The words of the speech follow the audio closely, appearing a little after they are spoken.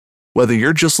Whether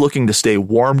you're just looking to stay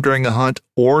warm during a hunt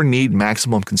or need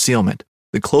maximum concealment,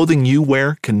 the clothing you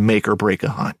wear can make or break a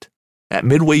hunt. At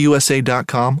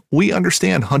MidwayUSA.com, we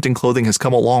understand hunting clothing has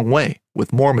come a long way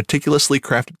with more meticulously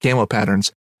crafted camo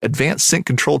patterns, advanced scent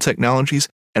control technologies,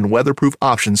 and weatherproof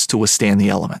options to withstand the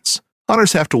elements.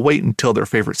 Hunters have to wait until their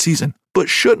favorite season, but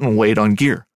shouldn't wait on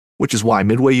gear, which is why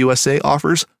Midway USA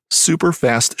offers super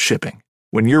fast shipping.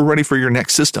 When you're ready for your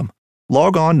next system,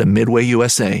 log on to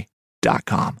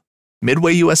MidwayUSA.com.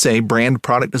 Midway USA brand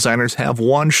product designers have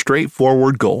one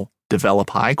straightforward goal: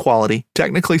 develop high-quality,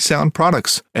 technically sound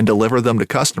products and deliver them to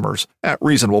customers at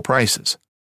reasonable prices.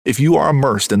 If you are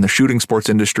immersed in the shooting sports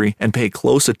industry and pay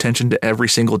close attention to every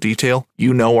single detail,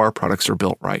 you know our products are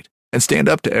built right and stand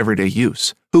up to everyday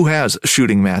use. Who has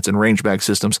shooting mats and range bag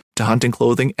systems to hunting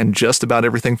clothing and just about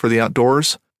everything for the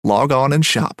outdoors? Log on and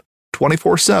shop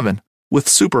 24/7 with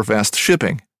super fast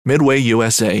shipping.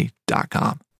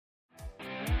 MidwayUSA.com.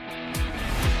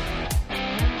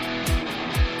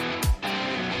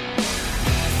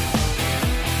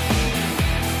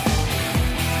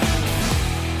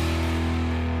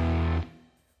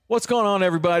 What's going on,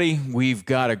 everybody? We've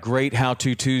got a great How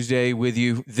To Tuesday with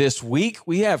you this week.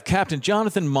 We have Captain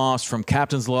Jonathan Moss from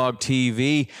Captain's Log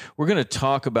TV. We're going to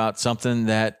talk about something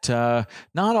that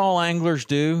not all anglers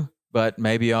do, but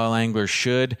maybe all anglers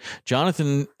should.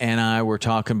 Jonathan and I were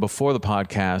talking before the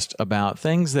podcast about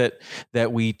things that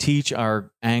we teach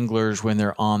our anglers when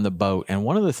they're on the boat. And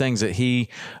one of the things that he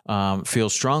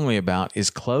feels strongly about is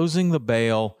closing the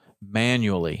bail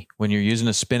manually when you're using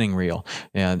a spinning reel.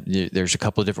 And there's a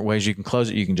couple of different ways you can close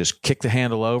it. You can just kick the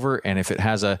handle over, and if it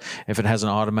has an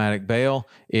automatic bail,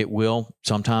 it will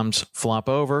sometimes flop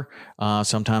over.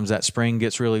 Sometimes that spring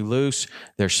gets really loose.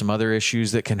 There's some other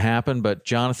issues that can happen, but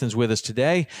Jonathan's with us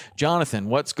today. Jonathan,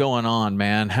 what's going on,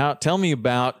 man? Tell me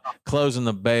about closing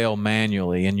the bail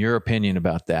manually and your opinion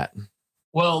about that.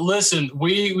 Well, listen,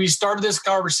 we started this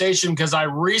conversation because I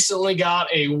recently got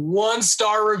a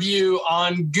 1-star review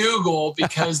on Google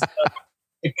because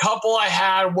the couple I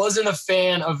had wasn't a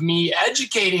fan of me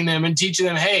educating them and teaching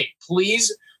them, hey,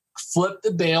 please flip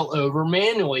the bail over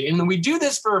manually. And we do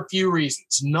this for a few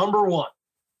reasons. Number one,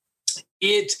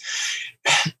 it's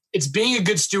being a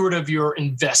good steward of your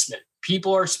investment.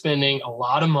 People are spending a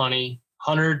lot of money,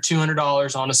 $100,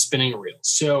 $200 on a spinning reel.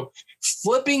 So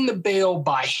flipping the bail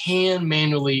by hand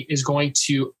manually is going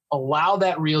to allow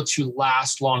that reel to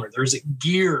last longer. There's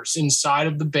gears inside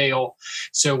of the bail.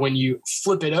 So when you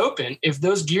flip it open, if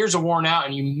those gears are worn out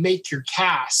and you make your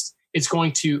cast, it's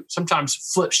going to sometimes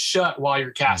flip shut while you're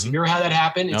casting. Mm-hmm. You ever had that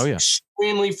happen? It's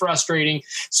extremely frustrating,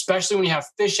 especially when you have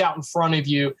fish out in front of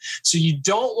you. So you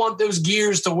don't want those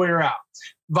gears to wear out.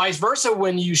 Vice versa,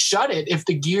 when you shut it, if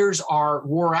the gears are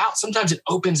wore out, sometimes it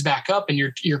opens back up and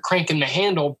you're cranking the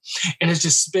handle and it's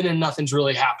just spinning. Nothing's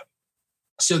really happening.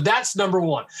 So that's number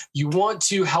one. You want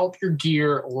to help your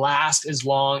gear last as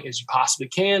long as you possibly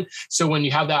can. So when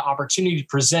you have that opportunity to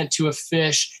present to a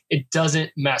fish, it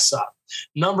doesn't mess up.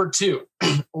 Number two,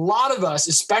 a lot of us,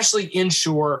 especially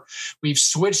inshore, we've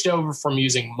switched over from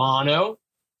using mono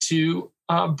to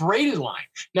braided line.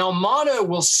 Now, mono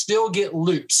will still get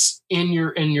loose in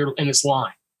its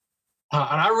line.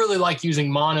 And I really like using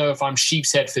mono if I'm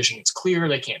sheep's head fishing. It's clear,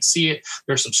 they can't see it.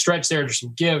 There's some stretch there, there's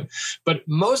some give. But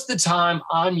most of the time,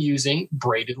 I'm using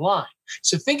braided line.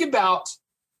 So think about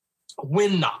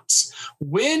wind knots.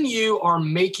 When you are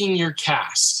making your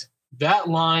cast, that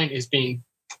line is being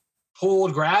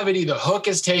pulled, gravity, the hook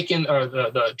is taken, or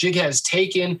the jig head is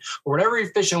taken, or whatever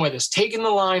you're fishing with is taking the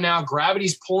line out,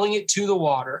 gravity's pulling it to the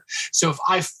water. So if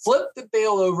I flip the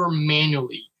bail over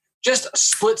manually, just a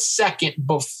split second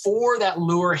before that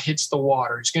lure hits the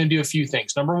water, it's going to do a few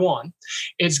things. Number one,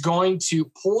 it's going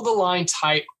to pull the line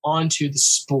tight onto the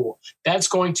spool. That's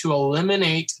going to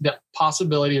eliminate the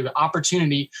possibility of the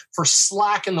opportunity for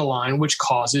slack in the line, which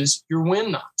causes your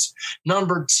wind knots.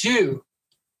 Number two,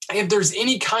 if there's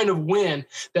any kind of wind,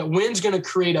 that wind's going to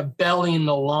create a belly in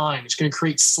the line. It's going to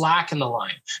create slack in the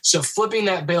line. So flipping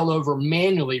that bail over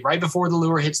manually right before the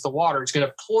lure hits the water, it's going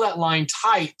to pull that line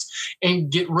tight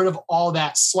and get rid of all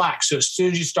that slack. So as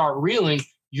soon as you start reeling,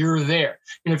 you're there.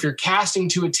 And if you're casting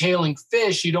to a tailing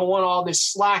fish, you don't want all this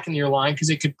slack in your line because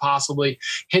it could possibly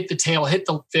hit the tail, hit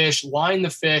the fish, line the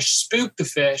fish, spook the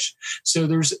fish. So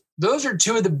those are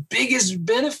two of the biggest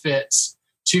benefits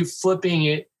to flipping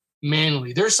it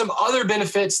manually. There's some other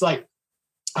benefits like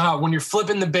when you're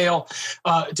flipping the bail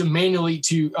to manually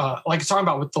like I'm talking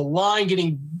about with the line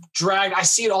getting dragged. I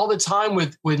see it all the time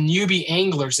with newbie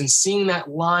anglers and seeing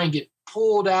that line get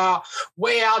pulled out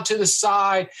way out to the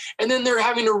side. And then they're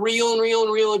having to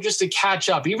reel just to catch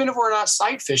up. Even if we're not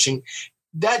sight fishing,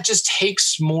 that just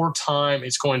takes more time.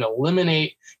 It's going to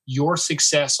eliminate your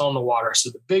success on the water. So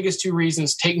the biggest two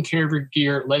reasons: taking care of your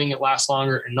gear, letting it last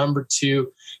longer. And number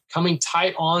two, coming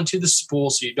tight onto the spool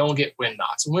so you don't get wind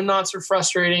knots. Wind knots are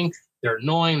frustrating. They're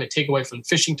annoying. They take away from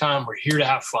fishing time. We're here to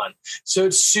have fun. So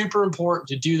it's super important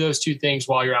to do those two things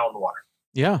while you're out on the water.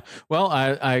 Yeah. Well,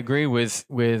 I agree with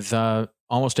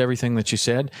almost everything that you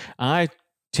said. I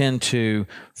tend to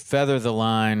feather the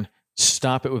line,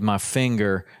 stop it with my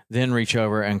finger, then reach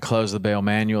over and close the bail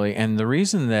manually. And the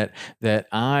reason that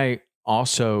I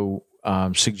also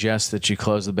suggest that you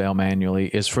close the bail manually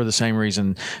is for the same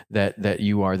reason that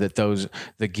you are, that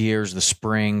the gears, the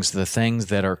springs, the things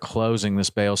that are closing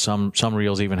this bail, some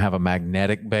reels even have a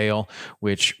magnetic bail,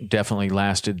 which definitely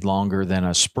lasted longer than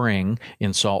a spring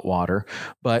in salt water.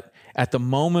 But at the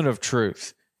moment of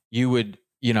truth, you would,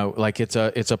 like it's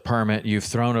a permit. You've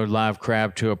thrown a live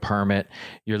crab to a permit.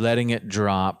 You're letting it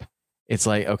drop. It's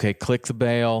like, okay, click the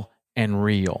bail and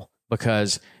reel,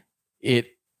 because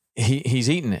he's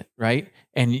eating it, right?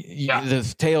 And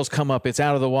the tails come up, it's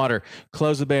out of the water.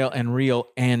 Close the bail and reel.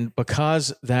 And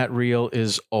because that reel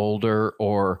is older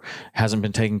or hasn't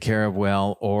been taken care of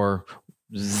well, or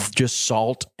just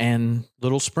salt and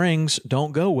little springs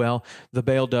don't go well, the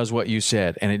bail does what you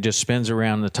said, and it just spins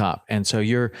around the top. And so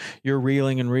you're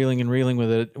reeling and reeling and reeling with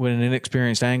it, when an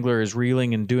inexperienced angler is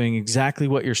reeling and doing exactly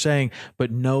what you're saying, but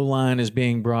no line is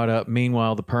being brought up.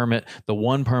 Meanwhile, the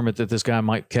one permit that this guy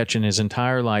might catch in his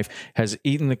entire life, has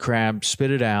eaten the crab,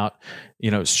 spit it out,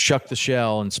 shucked the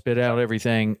shell and spit out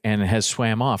everything, and has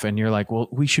swam off. And you're like, well,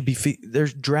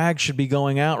 there's drag should be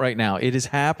going out right now. It is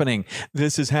happening.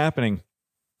 This is happening.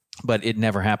 But it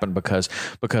never happened because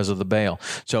of the bail.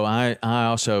 So I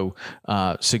also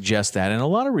suggest that. And a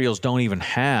lot of reels don't even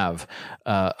have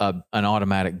an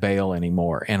automatic bail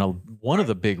anymore. And one of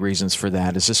the big reasons for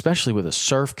that is, especially with a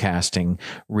surf casting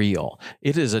reel,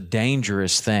 it is a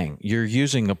dangerous thing. You're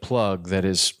using a plug that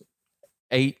is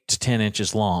 8 to 10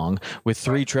 inches long with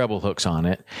 3 treble hooks on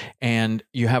it, and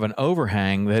you have an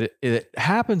overhang that it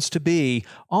happens to be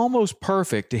almost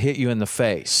perfect to hit you in the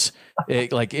face.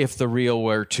 Like if the reel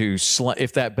were to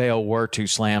if that bail were to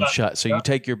slam shut. So you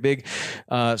take your big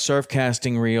surf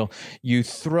casting reel, you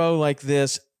throw like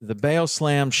this, the bail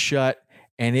slams shut,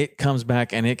 and it comes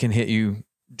back and it can hit you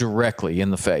directly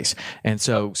in the face. And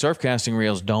so surf casting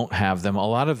reels don't have them. A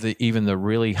lot of even the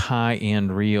really high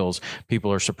end reels,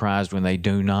 people are surprised when they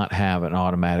do not have an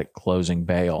automatic closing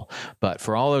bail. But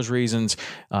for all those reasons,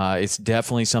 it's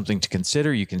definitely something to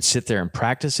consider. You can sit there and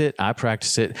practice it. I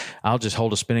practice it. I'll just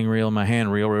hold a spinning reel in my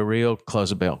hand, reel, close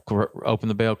the bail, open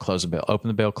the bail, close the bail, open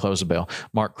the bail, close the bail.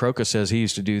 Mark Croca says he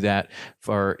used to do that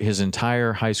for his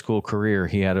entire high school career.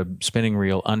 He had a spinning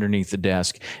reel underneath the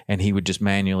desk, and he would just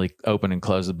manually open and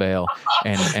close the bail.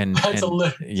 And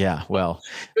yeah, well,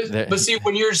 but see,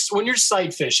 when you're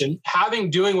sight fishing,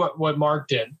 doing what Mark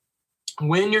did,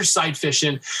 when you're sight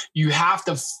fishing, you have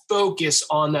to focus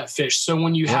on that fish. So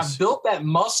when you have built that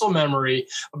muscle memory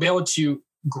of being able to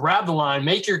grab the line,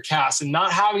 make your cast, and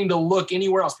not having to look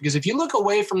anywhere else, because if you look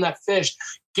away from that fish,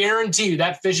 guarantee you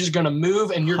that fish is going to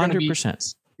move, and you're going to be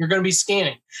 100%. You're going to be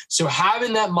scanning. So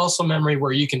having that muscle memory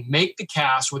where you can make the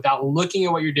cast without looking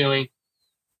at what you're doing,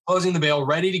 closing the bail,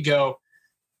 ready to go,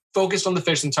 focused on the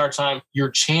fish the entire time, your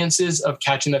chances of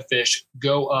catching that fish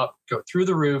go through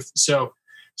the roof. So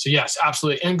yes,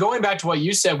 absolutely. And going back to what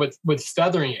you said with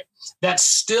feathering it, that's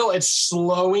still, it's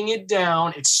slowing it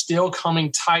down. It's still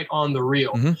coming tight on the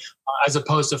reel, as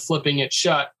opposed to flipping it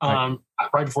shut right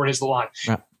before it hits the line.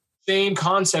 Yeah. Same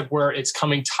concept where it's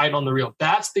coming tight on the reel.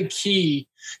 That's the key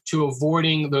to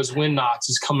avoiding those wind knots,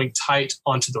 is coming tight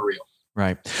onto the reel.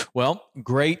 Right. Well,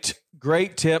 great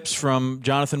tips from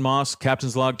Jonathan Moss,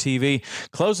 Captain's Log TV.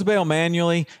 Close the bail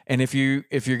manually, and if you're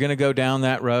going to go down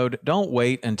that road, don't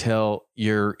wait until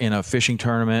you're in a fishing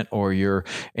tournament or you're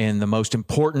in the most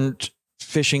important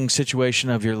fishing situation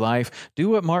of your life. Do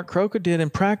what Mark Croca did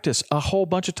and practice a whole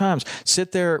bunch of times.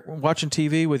 Sit there watching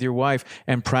TV with your wife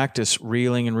and practice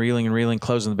reeling and reeling and reeling,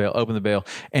 closing the bail, open the bail,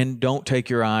 and don't take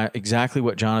your eye. Exactly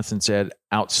what Jonathan said.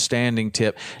 Outstanding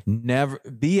tip. Never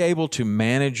be able to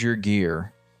manage your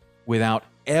gear without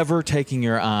ever taking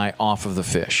your eye off of the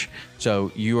fish.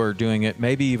 So you are doing it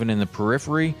maybe even in the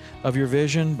periphery of your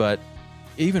vision, but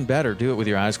even better, do it with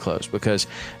your eyes closed, because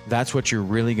that's what you're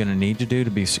really going to need to do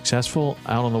to be successful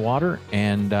out on the water.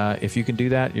 And if you can do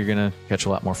that, you're going to catch a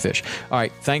lot more fish. All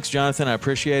right. Thanks, Jonathan. I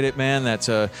appreciate it, man. That's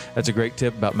a great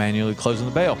tip about manually closing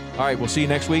the bail. All right. We'll see you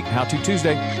next week. How To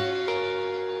Tuesday.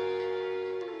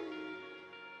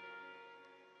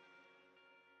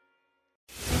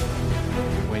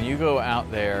 When you go out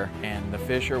there and the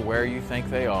fish are where you think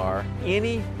they are,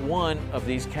 any one of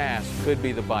these casts could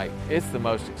be the bite. It's the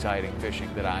most exciting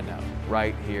fishing that I know,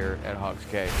 right here at Hawks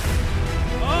Cave.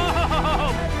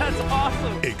 Oh, that's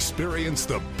awesome! Experience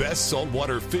the best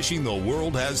saltwater fishing the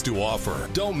world has to offer.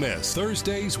 Don't miss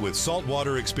Thursdays with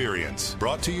Saltwater Experience,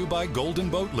 brought to you by Golden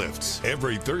Boat Lifts,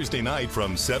 every Thursday night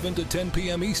from 7 to 10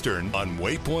 p.m. Eastern on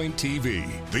Waypoint TV,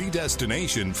 the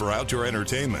destination for outdoor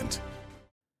entertainment.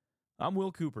 I'm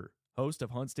Will Cooper, host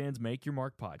of HuntStand's Make Your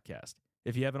Mark podcast.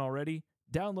 If you haven't already,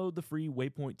 download the free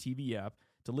Waypoint TV app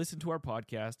to listen to our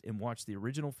podcast and watch the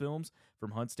original films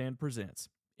from HuntStand Presents,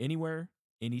 anywhere,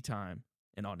 anytime,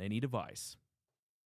 and on any device.